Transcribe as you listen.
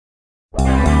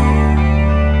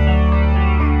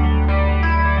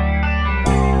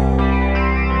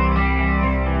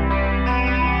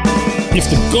If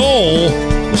the goal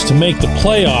was to make the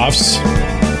playoffs,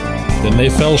 then they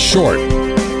fell short.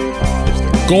 If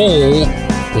the goal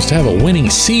was to have a winning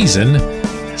season,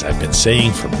 as I've been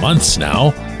saying for months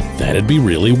now, that'd be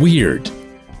really weird.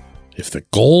 If the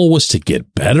goal was to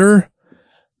get better,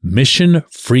 mission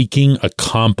freaking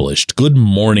accomplished. Good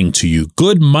morning to you.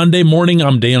 Good Monday morning.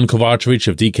 I'm Dejan Kovacevic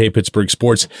of DK Pittsburgh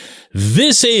Sports.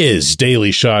 This is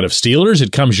Daily Shot of Steelers.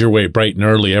 It comes your way bright and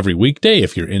early every weekday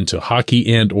if you're into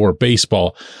hockey and or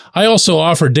baseball. I also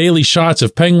offer daily shots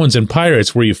of Penguins and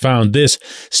Pirates where you found this.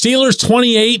 Steelers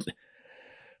 28,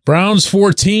 Browns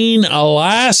 14.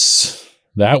 Alas,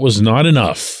 that was not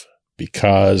enough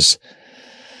because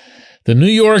the New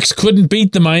Yorks couldn't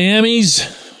beat the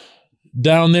Miamis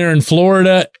down there in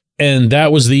Florida, and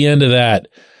that was the end of that.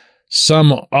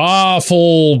 Some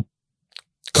awful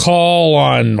call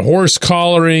on horse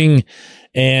collaring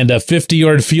and a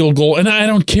 50-yard field goal, and I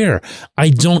don't care. I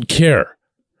don't care.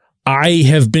 I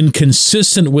have been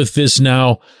consistent with this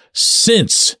now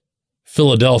since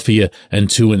Philadelphia and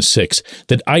 2-6,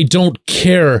 that I don't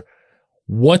care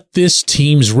what this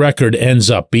team's record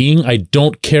ends up being. I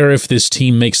don't care if this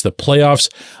team makes the playoffs.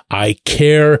 I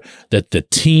care that the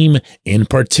team, in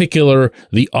particular,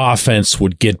 the offense,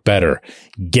 would get better.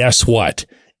 Guess what?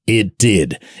 It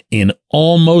did in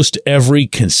almost every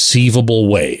conceivable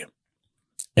way.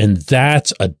 And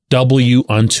that's a W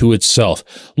unto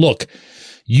itself. Look,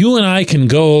 you and I can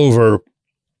go over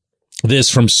this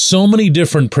from so many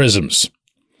different prisms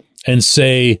and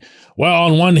say, well,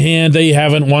 on one hand, they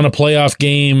haven't won a playoff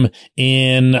game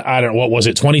in,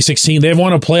 2016? They've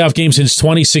won a playoff game since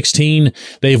 2016.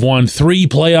 They've won 3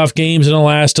 playoff games in the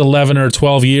last 11 or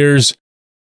 12 years.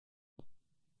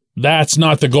 That's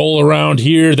not the goal around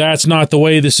here. That's not the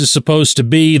way this is supposed to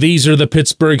be. These are the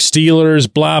Pittsburgh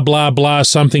Steelers, blah, blah, blah,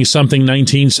 something,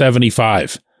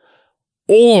 1975.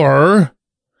 Or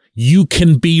you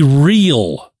can be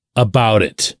real about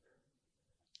it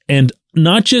and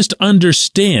not just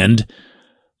understand,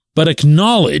 but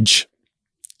acknowledge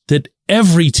that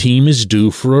every team is due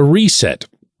for a reset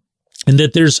and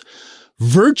that there's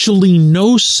virtually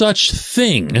no such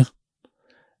thing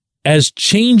as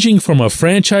changing from a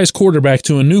franchise quarterback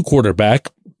to a new quarterback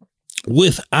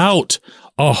without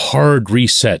a hard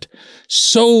reset.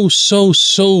 So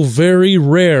very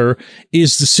rare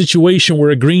is the situation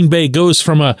where a Green Bay goes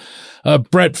from a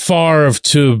Brett Favre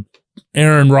to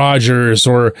Aaron Rodgers,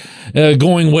 or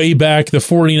going way back, the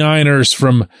 49ers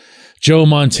from Joe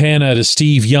Montana to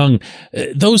Steve Young.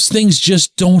 Those things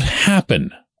just don't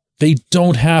happen. They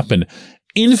don't happen.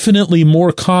 Infinitely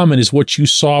more common is what you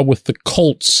saw with the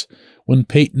Colts when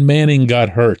Peyton Manning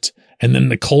got hurt, and then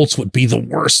the Colts would be the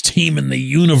worst team in the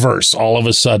universe all of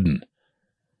a sudden.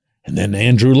 And then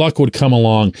Andrew Luck would come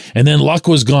along, and then Luck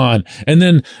was gone, and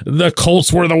then the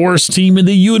Colts were the worst team in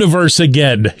the universe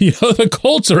again. You know, the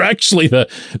Colts are actually the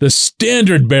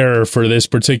standard bearer for this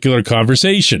particular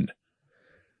conversation.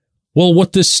 Well,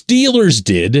 what the Steelers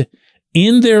did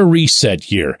in their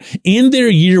reset year, in their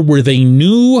year where they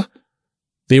knew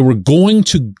they were going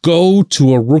to go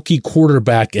to a rookie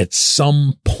quarterback at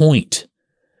some point,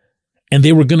 and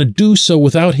they were going to do so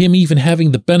without him even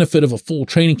having the benefit of a full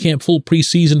training camp, full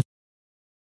preseason,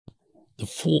 the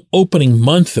full opening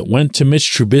month that went to Mitch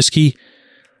Trubisky,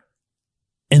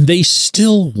 and they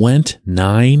still went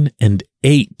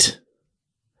 9-8.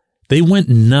 They went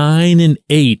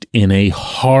 9-8 in a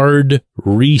hard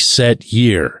reset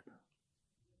year.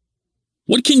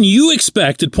 What can you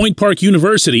expect at Point Park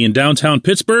University in downtown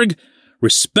Pittsburgh?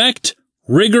 Respect,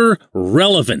 rigor,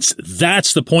 relevance.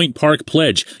 That's the Point Park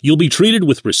Pledge. You'll be treated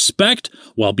with respect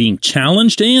while being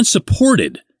challenged and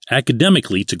supported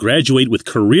academically to graduate with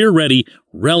career-ready,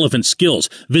 relevant skills.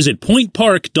 Visit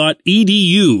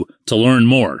pointpark.edu to learn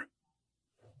more.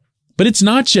 But it's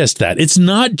not just that. It's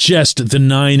not just the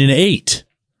 9-8.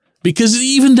 Because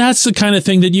even that's the kind of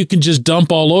thing that you can just dump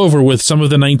all over with some of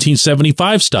the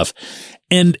 1975 stuff.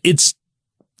 And it's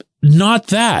not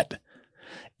that.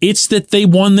 It's that they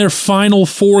won their final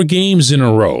 4 games in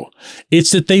a row.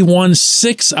 It's that they won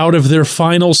 6 out of their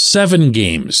final 7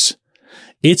 games.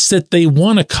 It's that they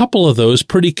won a couple of those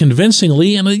pretty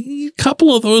convincingly, and a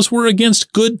couple of those were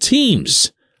against good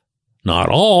teams. Not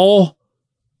all.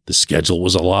 The schedule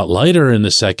was a lot lighter in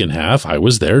the second half. I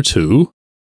was there too.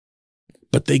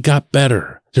 But they got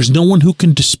better. There's no one who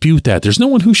can dispute that. There's no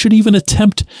one who should even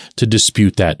attempt to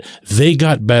dispute that. They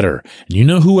got better. And you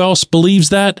know who else believes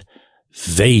that?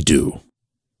 They do.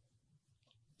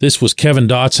 This was Kevin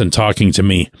Dotson talking to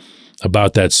me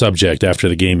about that subject after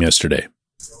the game yesterday.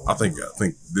 I think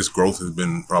this growth has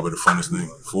been probably the funnest thing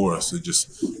for us.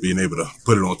 Just being able to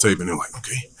put it on tape and then like,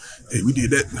 okay, hey, we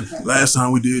did that last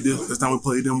time. We did this. Last time we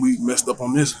played them, we messed up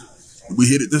on this. We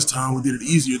hit it this time. We did it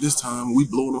easier this time. We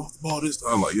blowing off the ball this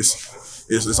time. Like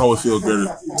it's always feel good,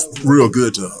 real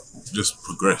good to just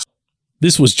progress.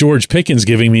 This was George Pickens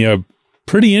giving me a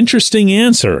pretty interesting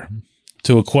answer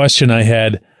to a question I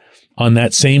had on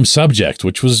that same subject,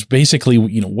 which was basically,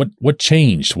 what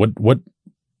changed?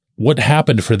 What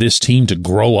happened for this team to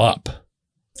grow up?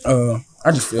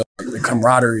 I just feel like the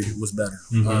camaraderie was better.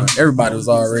 Everybody was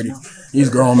already, he's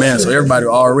a grown man, so everybody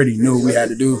already knew what we had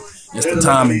to do. It's the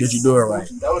timing. Did you do it right?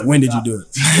 When did you do it?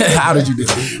 How did you do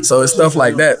it? So it's stuff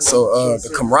like that. So the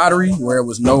camaraderie, where it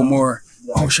was no more,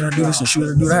 oh, should I do this and should I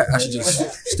do that? I should just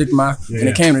stick to my, and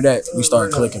it came to that, we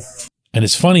started clicking. And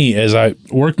it's funny, as I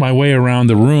worked my way around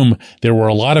the room, there were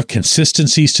a lot of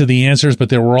consistencies to the answers, but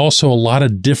there were also a lot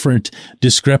of different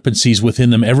discrepancies within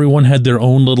them. Everyone had their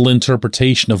own little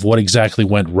interpretation of what exactly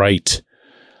went right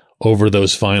over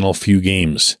those final few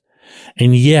games.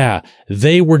 And yeah,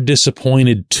 they were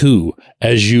disappointed too,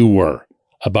 as you were,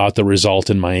 about the result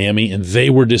in Miami, and they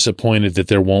were disappointed that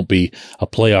there won't be a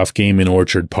playoff game in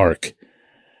Orchard Park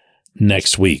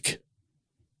next week.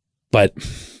 But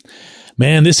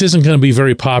man, this isn't going to be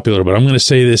very popular, but I'm going to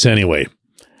say this anyway.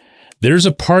 There's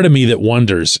a part of me that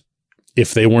wonders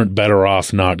if they weren't better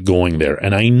off not going there.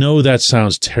 And I know that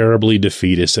sounds terribly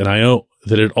defeatist, and I know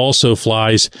that it also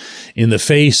flies in the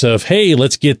face of, hey,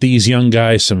 let's get these young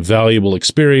guys some valuable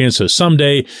experience. So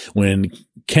someday when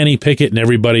Kenny Pickett and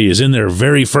everybody is in their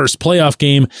very first playoff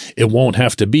game, it won't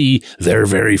have to be their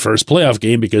very first playoff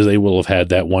game because they will have had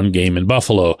that one game in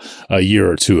Buffalo a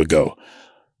year or two ago.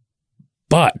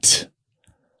 But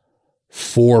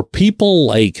for people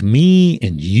like me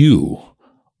and you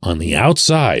on the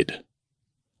outside,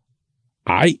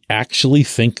 I actually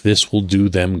think this will do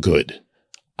them good.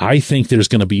 I think there's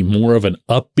going to be more of an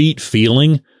upbeat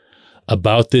feeling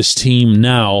about this team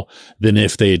now than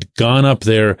if they had gone up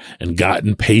there and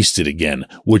gotten pasted again,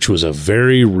 which was a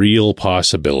very real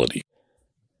possibility.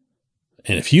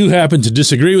 And if you happen to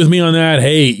disagree with me on that,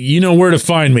 hey, you know where to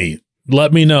find me.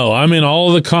 Let me know. I'm in all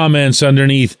of the comments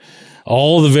underneath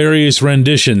all the various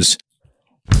renditions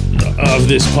of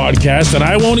this podcast, and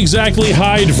I won't exactly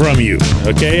hide from you,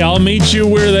 okay? I'll meet you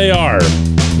where they are.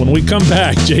 When we come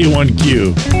back,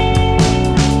 J1Q.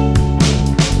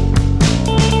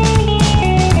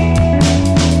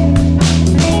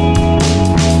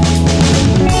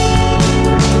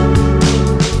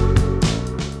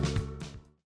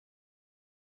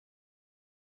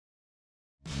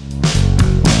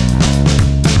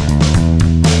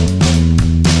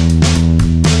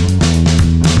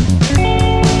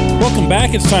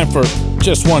 Back. It's time for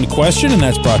Just One Question, and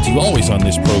that's brought to you always on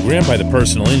this program by the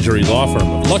personal injury law firm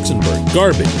of Luxembourg,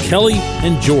 Garvin, Kelly,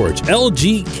 and George,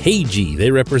 LGKG.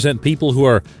 They represent people who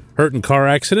are hurt in car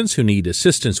accidents, who need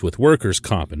assistance with workers'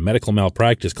 comp and medical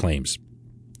malpractice claims.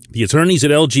 The attorneys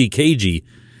at LGKG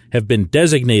have been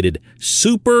designated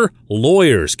super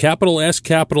lawyers, capital S,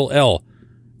 capital L,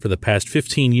 for the past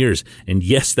 15 years. And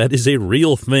yes, that is a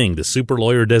real thing. The super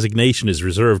lawyer designation is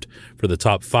reserved for the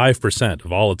top 5%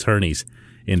 of all attorneys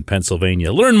in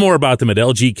Pennsylvania. Learn more about them at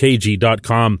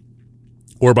lgkg.com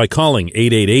or by calling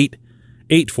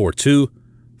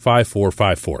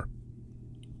 888-842-5454.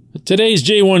 Today's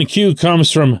J1Q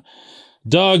comes from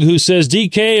Doug, who says,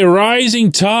 DK, a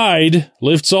rising tide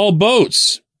lifts all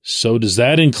boats. So does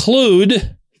that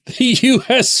include the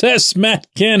USS Matt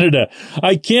Canada?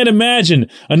 I can't imagine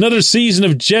another season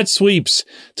of jet sweeps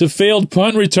to failed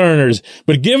punt returners.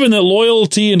 But given that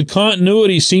loyalty and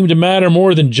continuity seem to matter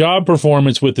more than job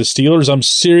performance with the Steelers, I'm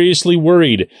seriously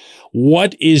worried.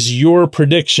 What is your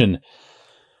prediction?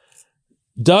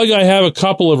 Doug, I have a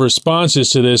couple of responses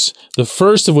to this. The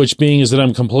first of which being is that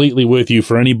I'm completely with you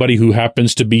for anybody who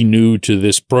happens to be new to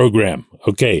this program.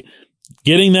 Okay,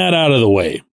 getting that out of the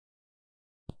way.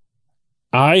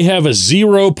 I have a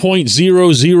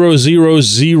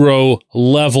 0.0000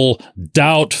 level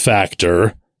doubt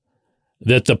factor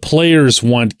that the players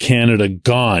want Canada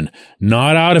gone.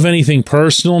 Not out of anything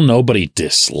personal. Nobody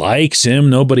dislikes him.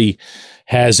 Nobody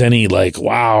has any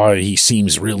wow, he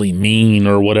seems really mean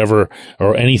or whatever,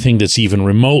 or anything that's even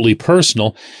remotely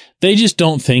personal. They just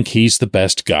don't think he's the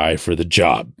best guy for the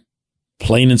job.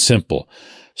 Plain and simple.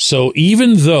 So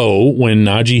even though when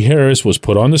Najee Harris was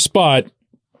put on the spot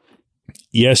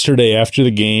yesterday after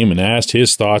the game and asked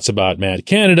his thoughts about Matt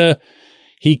Canada,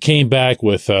 he came back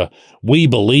with, we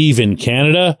believe in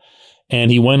Canada.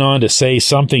 And he went on to say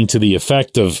something to the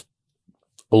effect of,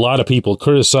 a lot of people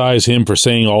criticize him for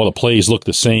saying all the plays look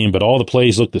the same, but all the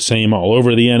plays look the same all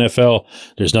over the NFL.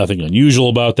 There's nothing unusual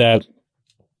about that.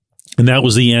 And that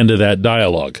was the end of that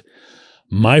dialogue.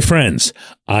 My friends,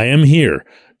 I am here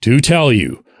to tell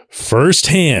you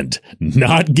firsthand,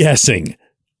 not guessing,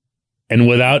 and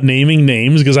without naming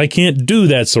names, because I can't do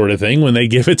that sort of thing when they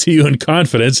give it to you in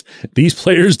confidence, these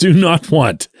players do not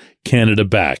want Canada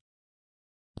back.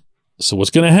 So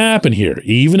what's going to happen here?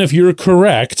 Even if you're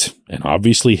correct, and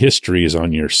obviously history is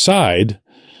on your side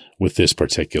with this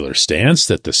particular stance,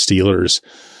 that the Steelers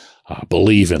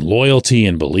believe in loyalty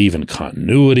and believe in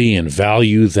continuity and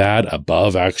value that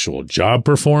above actual job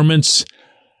performance,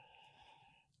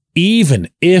 even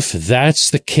if that's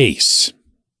the case,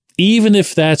 even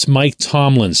if that's Mike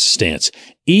Tomlin's stance,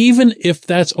 even if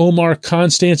that's Omar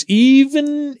Khan's stance,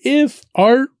 even if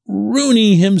Art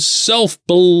Rooney himself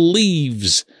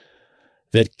believes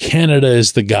that Canada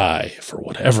is the guy for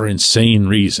whatever insane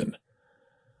reason,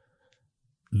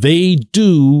 they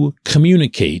do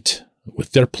communicate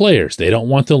with their players. They don't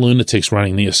want the lunatics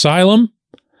running the asylum,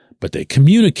 but they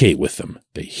communicate with them.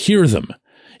 They hear them.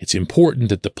 It's important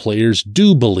that the players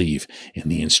do believe in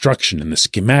the instruction and the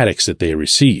schematics that they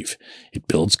receive. It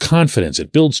builds confidence.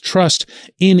 It builds trust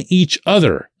in each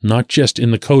other, not just in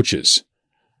the coaches.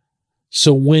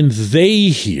 So when they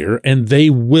hear, and they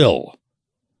will,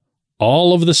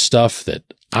 all of the stuff that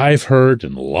I've heard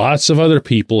and lots of other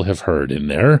people have heard in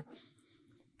there,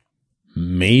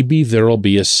 maybe there'll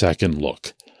be a second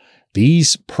look.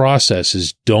 These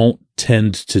processes don't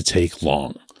tend to take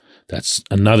long. That's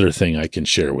another thing I can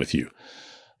share with you.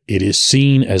 It is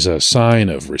seen as a sign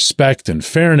of respect and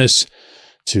fairness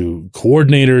to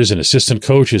coordinators and assistant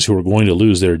coaches who are going to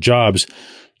lose their jobs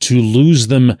to lose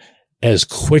them as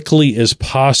quickly as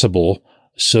possible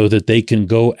so that they can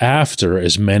go after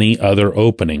as many other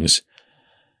openings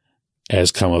as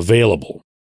come available.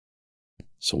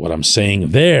 So what I'm saying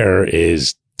there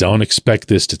is don't expect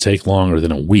this to take longer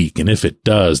than a week. And if it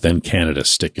does, then Canada's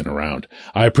sticking around.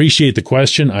 I appreciate the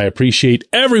question. I appreciate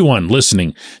everyone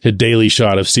listening to Daily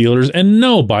Shot of Steelers. And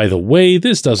no, by the way,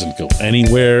 this doesn't go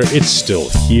anywhere. It's still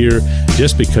here.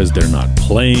 Just because they're not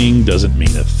playing doesn't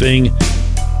mean a thing.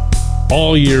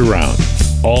 All year round,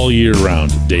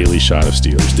 Daily Shot of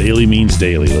Steelers. Daily means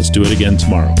daily. Let's do it again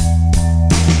tomorrow.